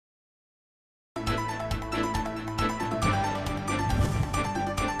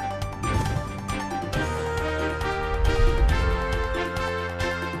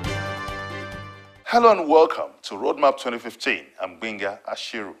Hello and welcome to Roadmap 2015. I'm Binga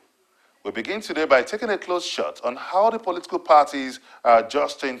Ashiru. We begin today by taking a close shot on how the political parties are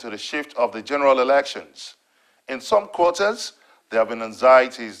adjusting to the shift of the general elections. In some quarters, there have been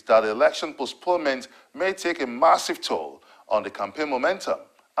anxieties that the election postponement may take a massive toll on the campaign momentum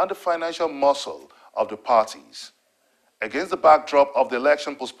and the financial muscle of the parties. Against the backdrop of the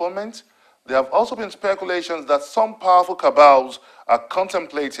election postponement, there have also been speculations that some powerful cabals are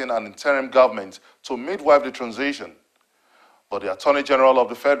contemplating an interim government to midwife the transition. But the Attorney General of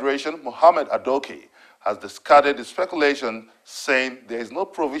the Federation, Mohammed Adoke, has discarded the speculation, saying there is no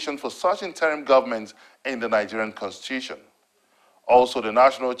provision for such interim government in the Nigerian constitution. Also, the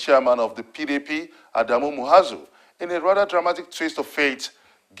national chairman of the PDP, Adamu Muazu, in a rather dramatic twist of fate,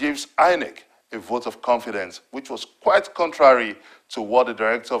 gives INEC a vote of confidence, which was quite contrary to what the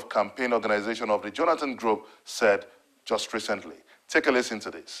director of campaign organization of the Jonathan Group said just recently. Take a listen to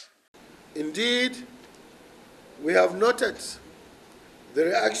this. Indeed, we have noted the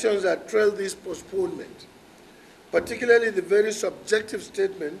reactions that trailed this postponement, particularly the very subjective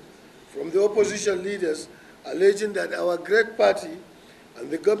statement from the opposition leaders alleging that our great party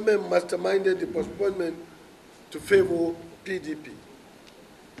and the government masterminded the postponement to favor PDP.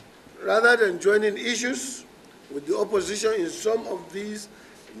 Rather than joining issues with the opposition in some of these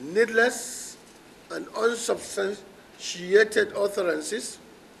needless and unsubstantiated utterances,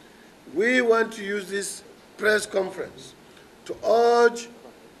 we want to use this press conference to urge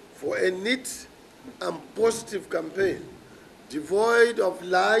for a neat and positive campaign, devoid of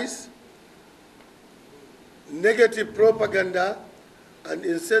lies, negative propaganda, and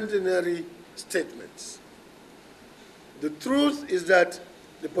incendiary statements. The truth is that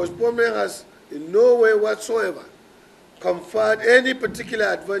the postponement has in no way whatsoever conferred any particular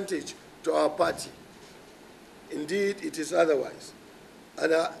advantage to our party. Indeed, it is otherwise,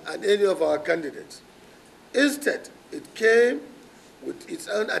 and any of our candidates. Instead, it came with its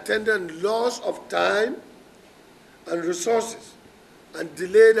own attendant loss of time and resources and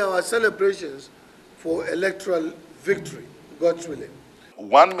delayed our celebrations for electoral victory, God's willing.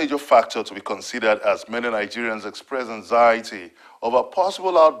 One major factor to be considered as many Nigerians express anxiety over a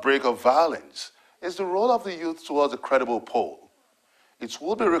possible outbreak of violence is the role of the youth towards a credible poll. It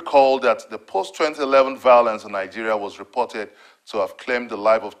will be recalled that the post-2011 violence in Nigeria was reported to have claimed the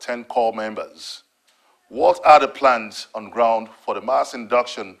life of 10 core members. What are the plans on ground for the mass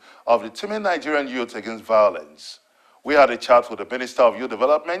induction of the timid Nigerian youth against violence? We had a chat with the Minister of Youth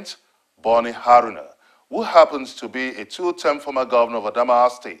Development, Boni Haruna, who happens to be a two-term former governor of Adamawa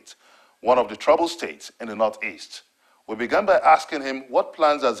State, one of the troubled states in the Northeast. We began by asking him what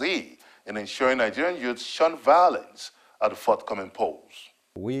plans has he in ensuring Nigerian youth shun violence at the forthcoming polls.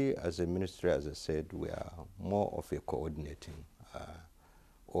 We as a ministry, as I said, we are more of a coordinating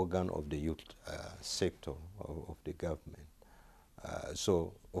organ of the youth sector of the government.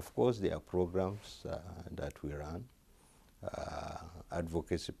 So, of course, there are programs that we run,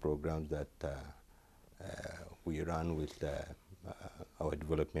 advocacy programs that we run with our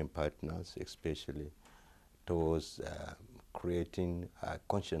development partners, especially towards creating,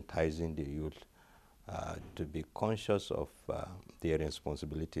 conscientizing the youth to be conscious of their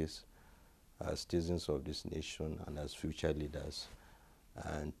responsibilities as citizens of this nation and as future leaders,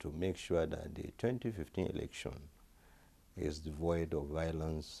 and to make sure that the 2015 election is devoid of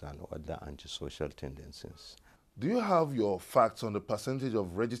violence and other antisocial tendencies. Do you have your facts on the percentage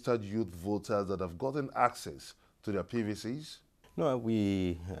of registered youth voters that have gotten access to their PVCs? No,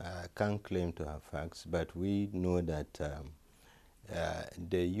 we can't claim to have facts, but we know that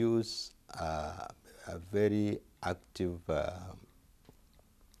the youth are very active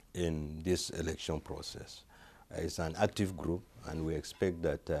in this election process. It's an active group, and we expect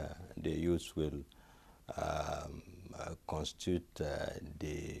that the youth will constitute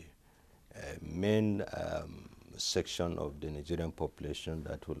the main section of the Nigerian population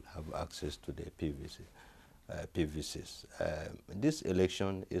that will have access to the PVCs. This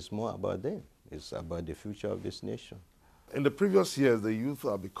election is more about them. It's about the future of this nation. In the previous years, the youth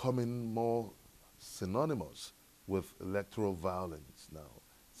are becoming more synonymous with electoral violence now,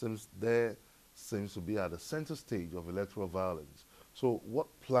 since they seems to be at the center stage of electoral violence. So what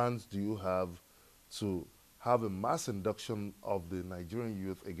plans do you have to have a mass induction of the Nigerian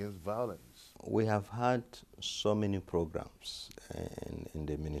youth against violence? We have had so many programs in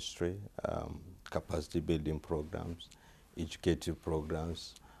the ministry, capacity building programs, educative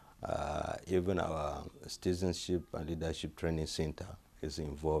programs, even our citizenship and leadership training center is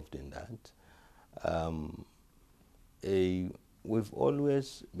involved in that. We've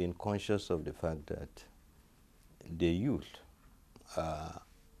always been conscious of the fact that the youth are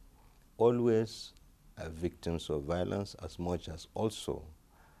always victims of violence as much as also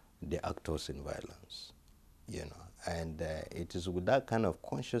the actors in violence, you know. And it is with that kind of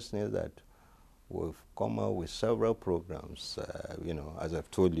consciousness that we've come out with several programs, you know, as I've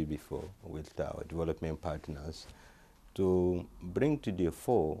told you before, with our development partners, to bring to the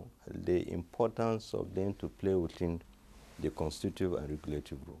fore the importance of them to play within the constitutive and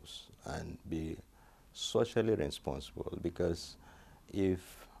regulative rules and be socially responsible. Because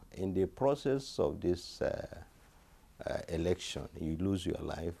if in the process of this election you lose your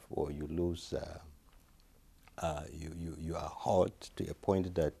life, or you lose, you are hurt to a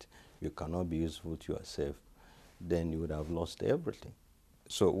point that you cannot be useful to yourself, then you would have lost everything.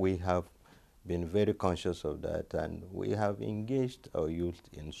 So we have been very conscious of that, and we have engaged our youth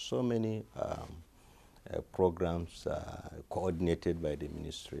in so many programs coordinated by the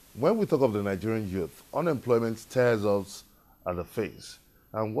ministry. When we talk of the Nigerian youth, unemployment stares us at the face.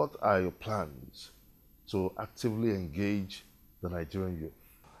 And what are your plans to actively engage the Nigerian youth?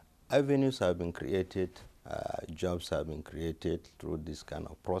 Avenues have been created, jobs have been created through this kind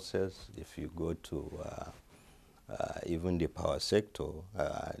of process. If you go to even the power sector,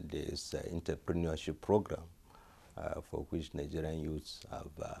 there's an entrepreneurship program for which Nigerian youths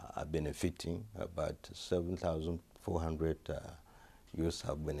are benefiting. About 7,400 youths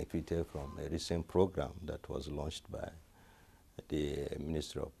have benefited from a recent program that was launched by the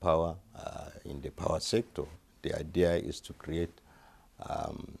Ministry of Power in the power sector. The idea is to create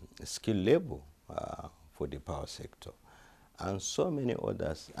skilled labor for the power sector, and so many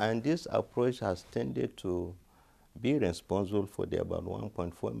others. And this approach has tended to be responsible for the about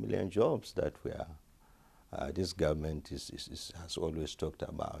 1.4 million jobs that we are, this government has always talked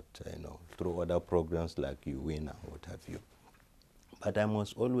about, you know, through other programs like You Win and what have you. But I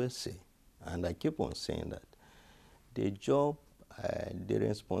must always say, and I keep on saying that, the job, the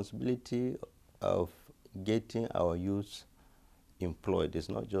responsibility of getting our youth employed is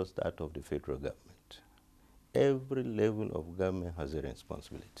not just that of the federal government. Every level of government has a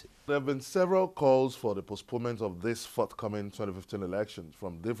responsibility. There have been several calls for the postponement of this forthcoming 2015 elections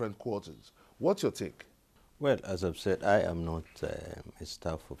from different quarters. What's your take? Well, as I've said, I am not a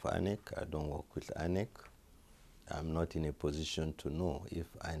staff of INEC. I don't work with INEC. I'm not in a position to know if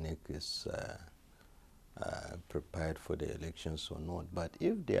INEC is prepared for the elections or not. But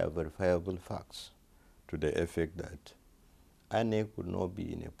if there are verifiable facts to the effect that INEC would not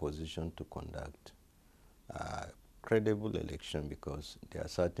be in a position to conduct credible election because there are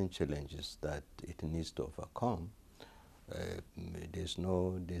certain challenges that it needs to overcome, there's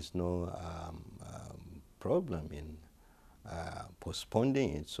no problem in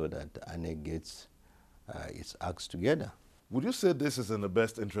postponing it so that INEC gets its acts together. Would you say this is in the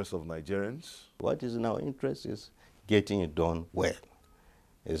best interest of Nigerians? What is in our interest is getting it done well.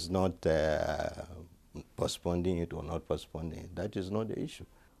 It's not postponing it or not postponing it. That is not the issue.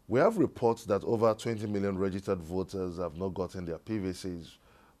 We have reports that over 20 million registered voters have not gotten their PVCs.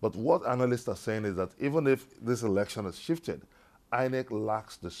 But what analysts are saying is that even if this election is shifted, INEC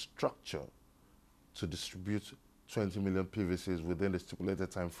lacks the structure to distribute 20 million PVCs within the stipulated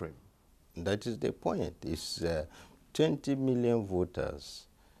time frame. That is the point. It's 20 million voters,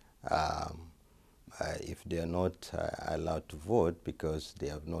 if they are not allowed to vote because they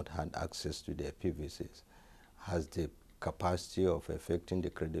have not had access to their PVCs, has the capacity of affecting the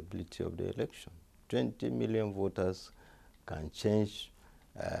credibility of the election. 20 million voters can change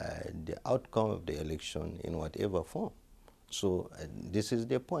the outcome of the election in whatever form. So this is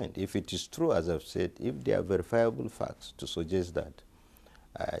the point. If it is true, as I've said, if there are verifiable facts to suggest that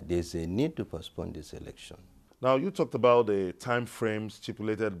there's a need to postpone this election. Now, you talked about the time frame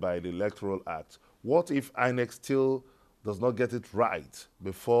stipulated by the Electoral Act. What if INEC still does not get it right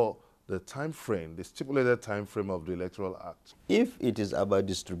before the time frame, the stipulated time frame of the Electoral Act? If it is about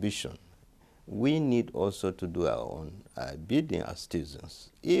distribution, we need also to do our own bidding as citizens.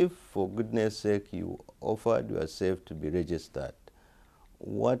 If, for goodness sake, you offered yourself to be registered,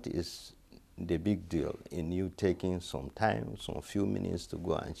 what is the big deal in you taking some time, some few minutes to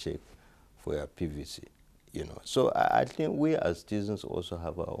go and check for your PVC? You know, so I think we as citizens also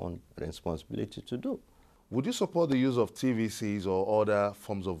have our own responsibility to do. Would you support the use of TVCs or other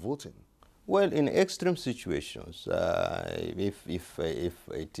forms of voting? Well, in extreme situations, if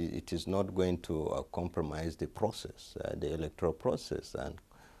it is not going to compromise the process, the electoral process, and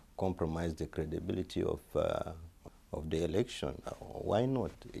compromise the credibility of the election, why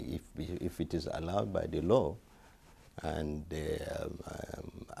not? If it is allowed by the law, and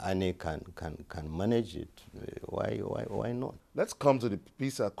INEC can manage it, why not? Let's come to the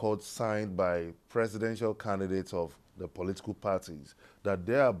peace accord signed by presidential candidates of the political parties, that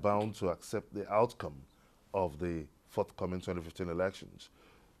they are bound to accept the outcome of the forthcoming 2015 elections.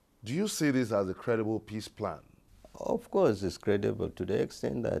 Do you see this as a credible peace plan? Of course, it's credible to the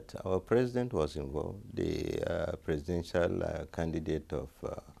extent that our president was involved, the presidential candidate of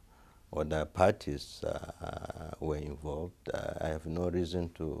other parties were involved. I have no reason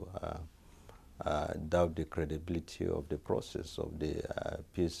to doubt the credibility of the process of the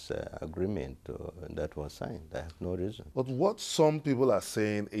peace agreement that was signed. I have no reason. But what some people are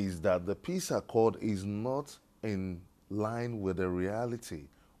saying is that the peace accord is not in line with the reality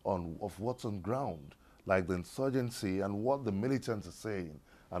of what's on ground, like the insurgency and what the militants are saying,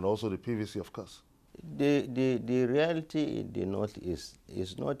 and also the PVC, of course. The reality in the Northeast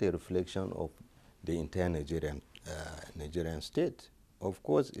is not a reflection of the entire Nigerian state. Of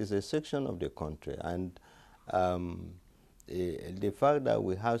course, it's a section of the country, and the fact that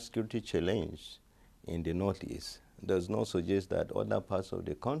we have security challenge in the Northeast does not suggest that other parts of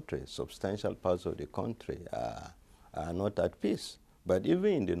the country, substantial parts of the country, are not at peace. But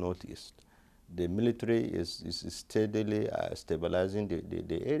even in the Northeast, the military is steadily stabilizing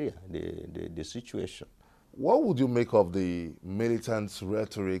the area, the situation. What would you make of the militants'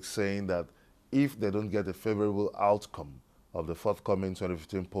 rhetoric saying that if they don't get a favorable outcome of the forthcoming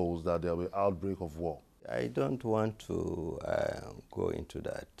 2015 polls, that there will be outbreak of war? I don't want to go into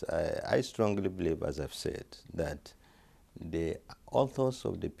that. I strongly believe, as I've said, that the authors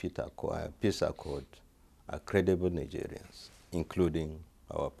of the peace accord are credible Nigerians, including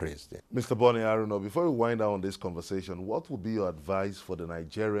our president. Mr. Boni Haruna, before we wind down this conversation, what would be your advice for the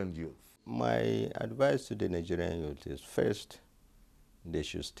Nigerian youth? My advice to the Nigerian youth is, first, they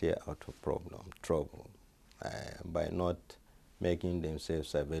should stay out of trouble by not making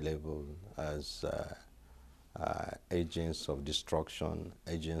themselves available as agents of destruction,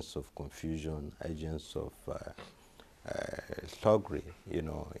 agents of confusion, agents of thuggery,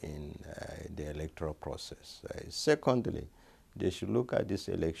 in the electoral process. Secondly, they should look at this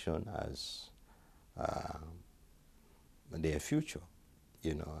election as their future.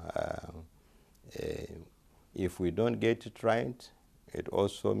 If we don't get it right, it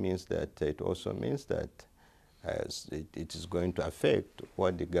also means that it is going to affect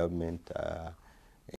what the government